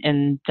museum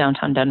in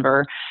downtown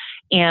Denver,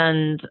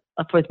 and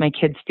with my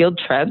kids' field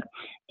trip.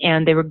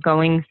 And they were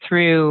going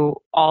through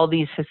all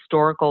these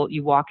historical,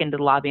 you walk into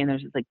the lobby and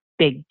there's this like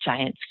big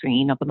giant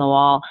screen up on the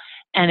wall.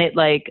 And it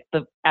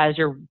as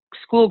your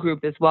school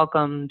group is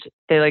welcomed,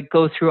 they like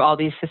go through all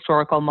these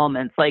historical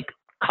moments, like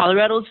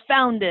Colorado's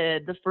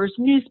founded, the first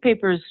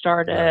newspapers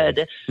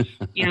started,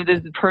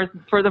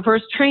 for the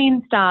first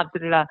train stop,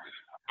 da, da, da.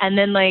 And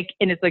then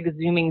and it's like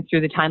zooming through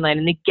the timeline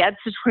and it gets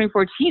to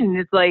 2014 and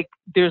it's like,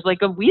 there's like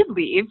a weed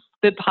leaf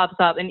that pops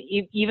up and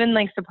even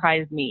like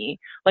surprised me.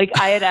 Like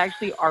I had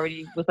actually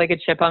already with like a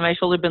chip on my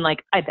shoulder been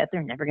like, I bet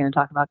they're never going to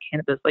talk about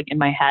cannabis like in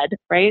my head.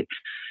 Right.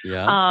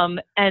 Yeah.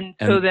 And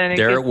so then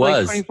there it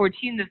was. Like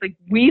 2014, this like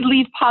weed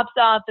leaf pops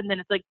up and then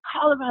it's like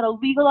Colorado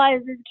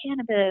legalizes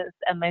cannabis.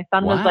 And my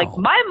son was like,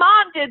 my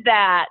mom did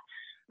that.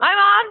 My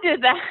mom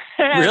did that.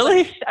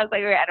 Really? I was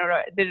like, wait, I don't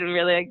know. Did it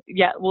really?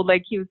 Yeah. Well,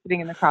 he was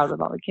sitting in the crowd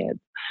with all the kids.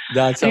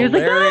 That's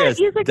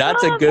hilarious.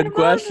 That's a good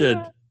question.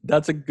 Mom.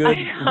 That's a good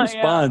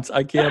response. Yeah.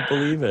 I can't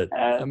believe it.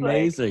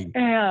 Amazing.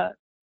 Yeah.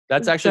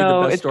 That's actually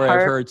the best story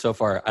I've heard so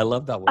far. I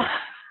love that one.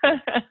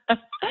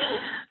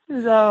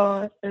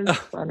 So it's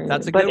funny.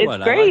 That's a but good it's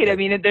one. great. I like I it.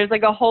 mean, there's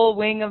like a whole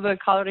wing of the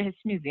Colorado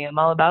History Museum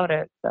all about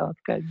it. So it's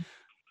good.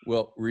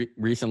 Well,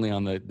 recently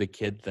on the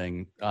kid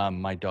thing,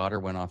 my daughter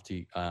went off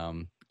to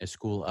a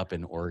school up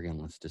in Oregon,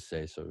 let's just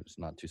say, so it's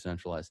not too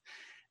centralized.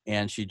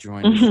 And she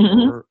joined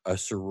a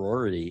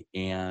sorority,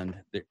 and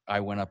I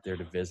went up there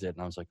to visit,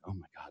 and I was like, "Oh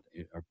my God,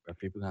 are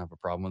people gonna have a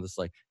problem with this?"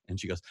 Like, and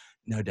she goes,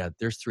 "No, Dad.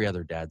 There's 3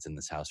 other dads in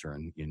this house who are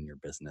in your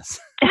business."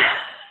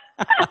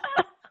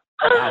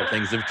 Wow,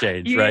 things have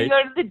changed, right? You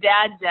can go to the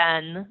dad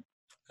den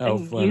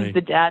and funny. use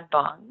the dad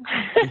bong.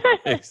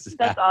 Exactly.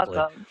 That's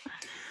awesome.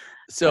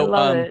 So I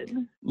love it.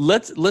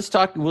 let's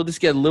talk. We'll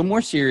just get a little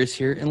more serious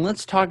here, and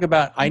let's talk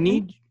about. I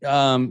need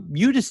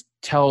you to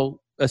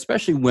tell,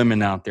 especially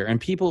women out there,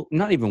 and people,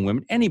 not even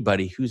women,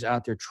 anybody who's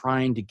out there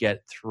trying to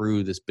get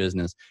through this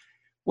business.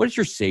 What is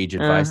your sage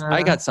advice?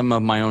 I got some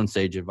of my own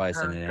sage advice,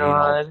 and it ain't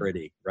all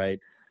pretty, right?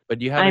 But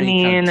do you have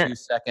any kind of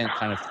 2-second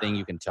kind of thing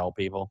you can tell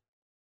people?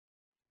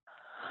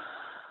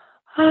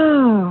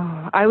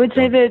 I would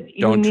say that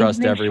you don't need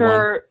trust to make everyone.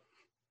 Sure,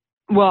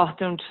 well,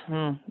 don't.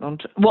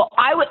 Well,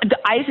 I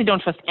actually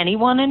don't trust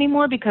anyone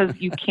anymore because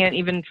you can't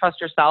even trust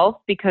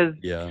yourself because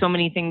so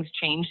many things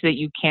change that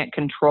you can't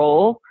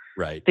control.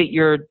 Right. That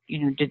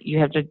you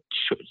have to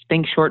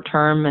think short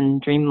term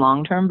and dream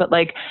long term. But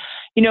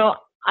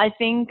I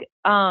think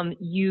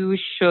you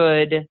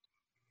should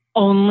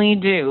only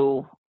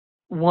do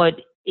what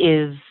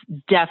is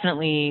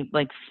definitely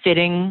like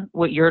fitting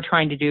what you're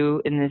trying to do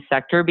in this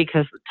sector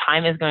because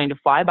time is going to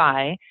fly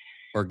by.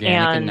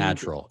 Organic and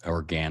natural.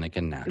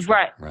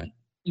 Right.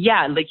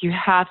 Yeah. Like you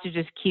have to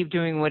just keep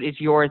doing what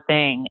is your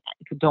thing.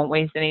 Don't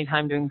waste any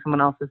time doing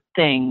someone else's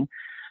thing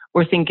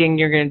or thinking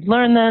you're going to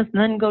learn this and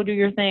then go do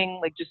your thing.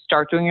 Like just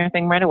start doing your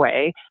thing right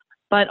away.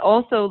 But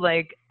also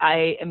like,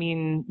 I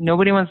mean,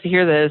 nobody wants to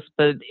hear this,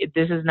 but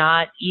this is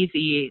not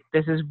easy.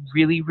 This is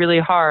really, really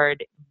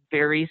hard.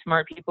 Very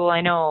smart people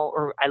I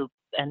know,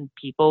 and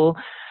people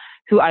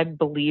who I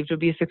believed would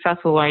be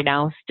successful right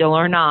now still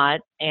are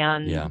not.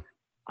 And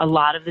a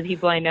lot of the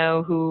people I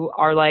know who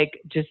are like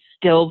just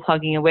still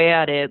plugging away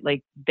at it,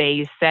 like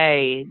they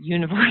say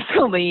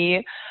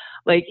universally,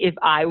 like if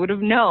I would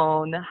have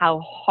known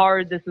how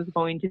hard this was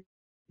going to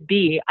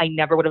be, I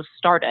never would have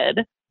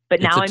started.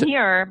 But now I'm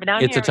here. But now I'm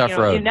here. It's a tough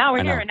road. Now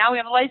we're here. And now we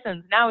have a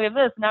license. Now we have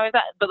this. Now we have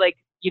that. But like,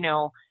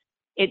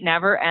 it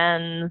never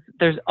ends.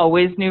 There's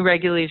always new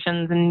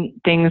regulations and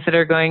things that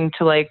are going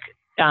to like,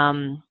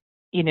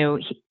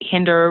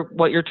 hinder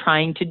what you're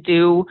trying to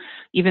do.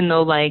 Even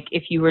though like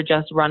if you were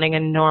just running a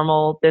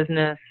normal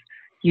business,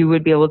 you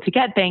would be able to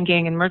get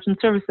banking and merchant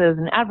services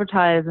and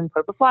advertise and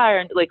put up a flyer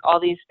and like all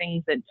these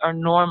things that are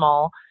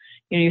normal.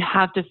 You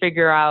have to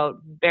figure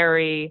out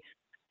very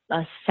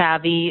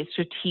savvy,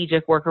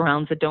 strategic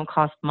workarounds that don't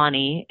cost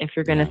money if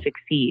you're going to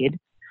succeed.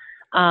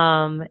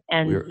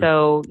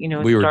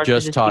 We were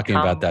just talking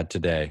about that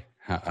today.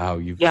 How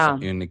you've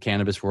in the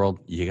cannabis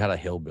world, you got to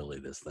hillbilly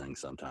this thing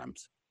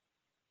sometimes.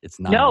 It's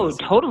not easy.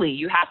 Totally.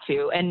 You have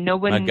to, and no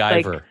one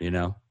MacGyver,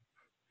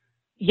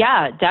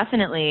 Yeah,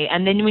 definitely.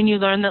 And then when you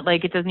learn that,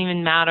 like, it doesn't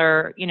even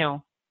matter,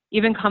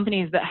 even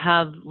companies that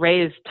have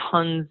raised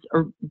tons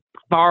or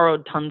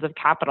borrowed tons of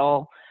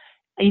capital,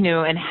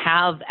 and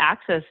have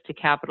access to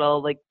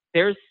capital, like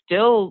there's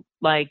still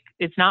like,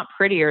 it's not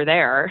prettier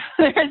there.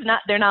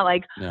 They're not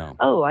like,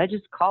 oh, I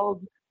just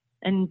called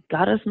and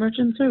got us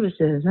merchant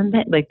services. And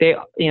like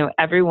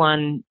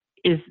everyone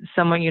is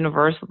somewhat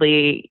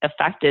universally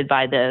affected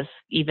by this,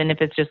 even if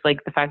it's just like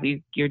the fact that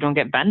you don't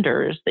get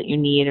vendors that you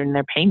need and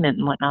their payment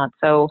and whatnot.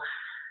 So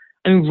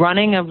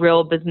running a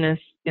real business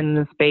in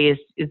the space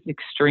is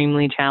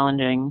extremely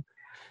challenging.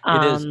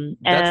 It is.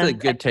 That's a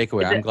good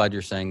takeaway. I'm glad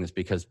you're saying this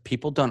because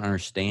people don't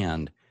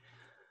understand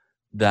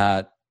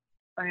that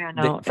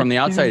from the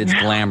outside, it's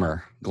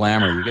glamour.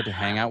 You get to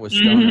hang out with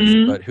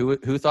stoners, but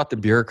who thought the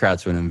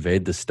bureaucrats would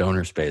invade the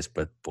stoner space?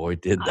 But boy,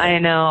 did they. I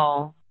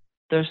know.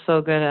 They're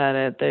so good at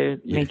it. They're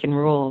making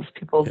rules.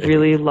 People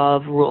really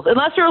love rules.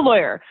 Unless you're a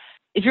lawyer.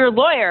 If you're a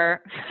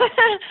lawyer,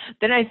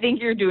 then I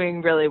think you're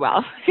doing really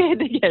well to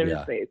get in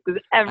the space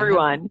because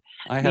everyone.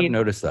 I have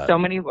noticed that. So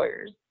many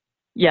lawyers.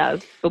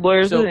 Yes, the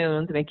lawyers are the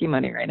ones making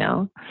money right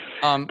now.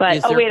 But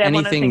is there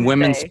anything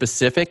women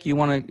specific you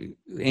want to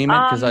aim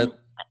at? Because I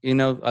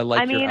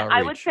like your outreach.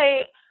 I would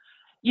say,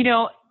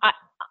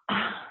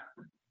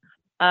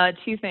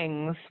 two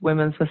things,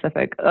 women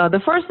specific.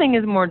 The first thing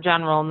is more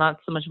general,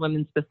 not so much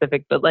women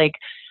specific, but like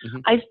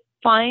I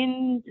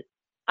find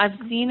I've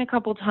seen a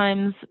couple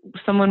times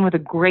someone with a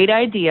great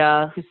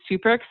idea who's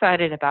super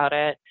excited about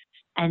it,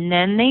 and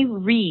then they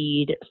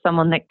read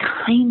someone that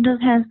kind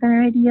of has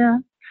their idea.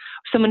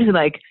 Someone who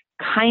like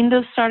kind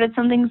of started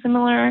something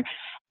similar,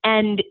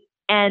 and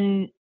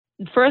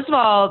first of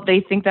all, they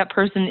think that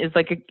person is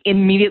like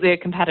immediately a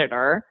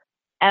competitor,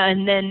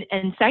 and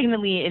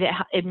secondly,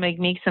 it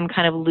makes them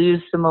kind of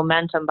lose some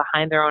momentum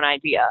behind their own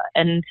idea,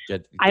 and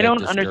I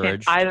don't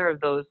understand either of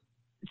those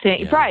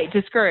things. Yeah. Right,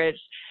 discouraged,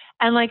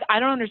 And like, I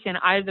don't understand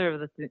either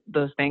of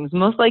those things.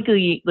 Most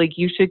likely, like,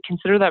 you should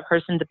consider that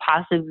person to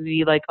possibly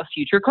be like a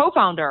future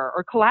co-founder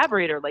or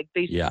collaborator. Like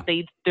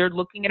they're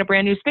looking at a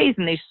brand new space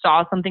and they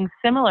saw something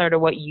similar to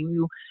what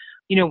you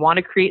want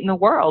to create in the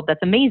world.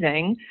 That's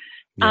amazing.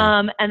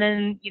 Yeah. And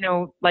then,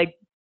 like,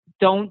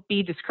 don't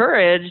be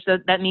discouraged.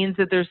 That means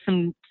that there's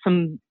some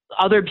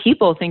other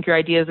people think your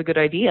idea is a good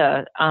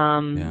idea.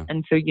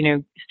 And so,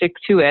 stick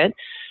to it.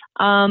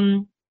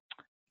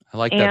 I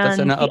like that. That's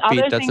an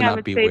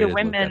upbeat way to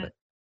look at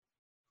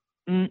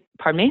it.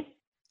 Pardon me?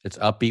 It's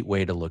an upbeat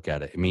way to look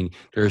at it. I mean,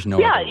 there's no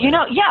other way.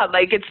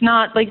 Like, it's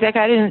not like that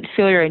guy didn't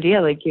steal your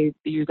idea. Like,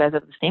 you guys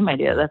have the same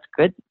idea. That's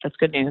good. That's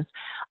good news.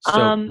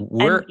 So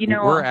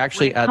we're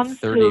actually at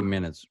 30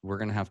 minutes. We're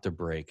going to have to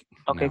break.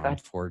 Okay, now,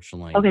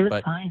 unfortunately. Okay,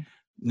 that's fine.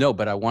 No,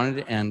 but I wanted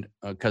to end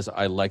because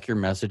I like your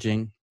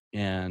messaging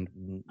and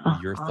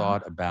your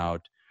thought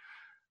about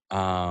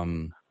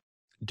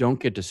don't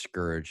get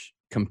discouraged.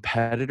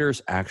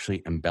 Competitors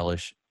actually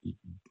embellish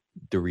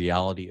the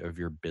reality of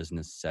your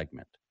business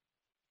segment.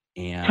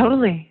 And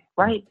totally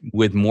right.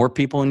 With more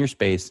people in your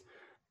space,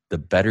 the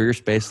better your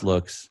space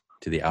looks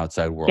to the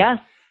outside world. Yes.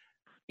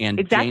 And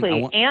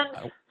exactly. Jane,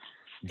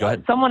 go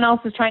ahead. Someone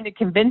else is trying to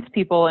convince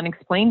people and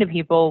explain to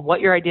people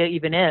what your idea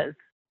even is.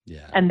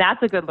 Yeah. And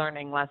that's a good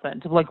learning lesson,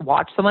 to like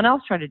watch someone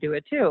else try to do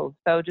it too.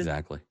 So just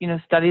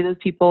study those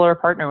people or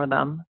partner with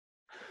them.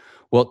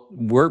 Well,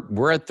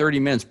 we're at 30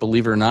 minutes,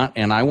 believe it or not.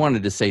 And I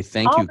wanted to say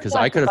thank you because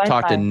I could have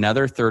talked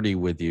another 30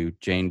 with you,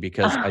 Jane,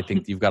 because I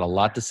think you've got a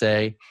lot to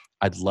say.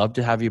 I'd love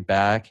to have you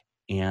back.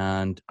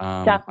 And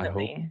I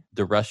hope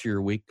the rest of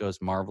your week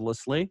goes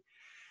marvelously,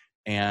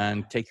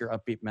 and take your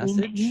upbeat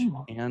message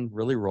and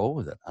really roll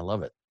with it. I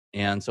love it.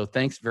 And so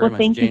thanks very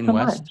much, Jane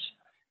West.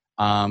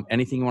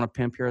 Anything you want to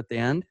pimp here at the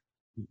end?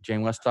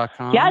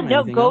 JaneWest.com? Yeah,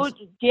 no, go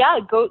to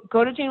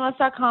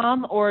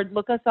JaneWest.com or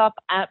look us up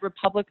at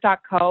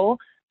Republic.co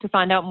to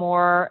find out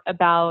more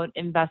about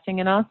investing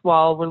in us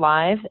while we're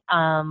live.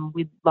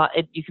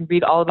 You can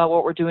read all about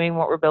what we're doing,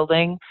 what we're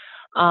building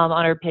on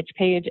our pitch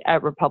page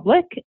at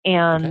Republic.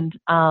 And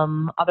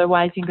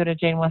otherwise, you can go to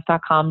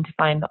JaneWest.com to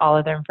find all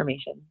other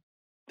information.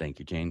 Thank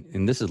you, Jane.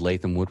 And this is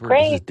Latham Woodward.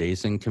 Great.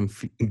 This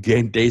is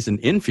Dazed and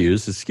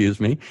Infused, excuse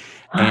me.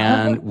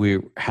 And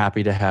we're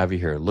happy to have you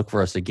here. Look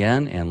for us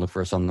again and look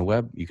for us on the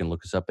web. You can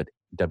look us up at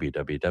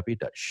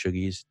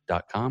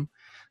www.shoogies.com.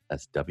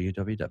 That's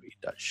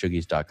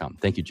www.shoogies.com.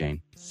 Thank you,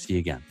 Jane. See you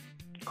again.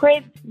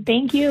 Great.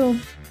 Thank you.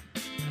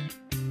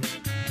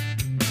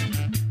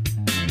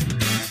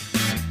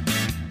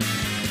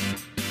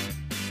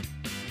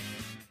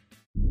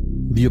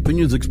 The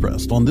opinions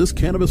expressed on this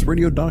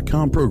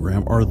CannabisRadio.com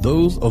program are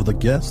those of the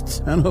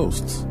guests and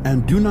hosts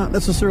and do not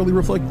necessarily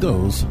reflect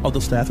those of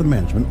the staff and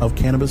management of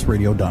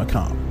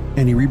CannabisRadio.com.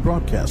 Any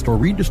rebroadcast or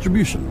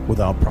redistribution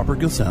without proper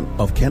consent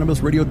of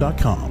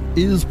CannabisRadio.com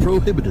is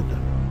prohibited.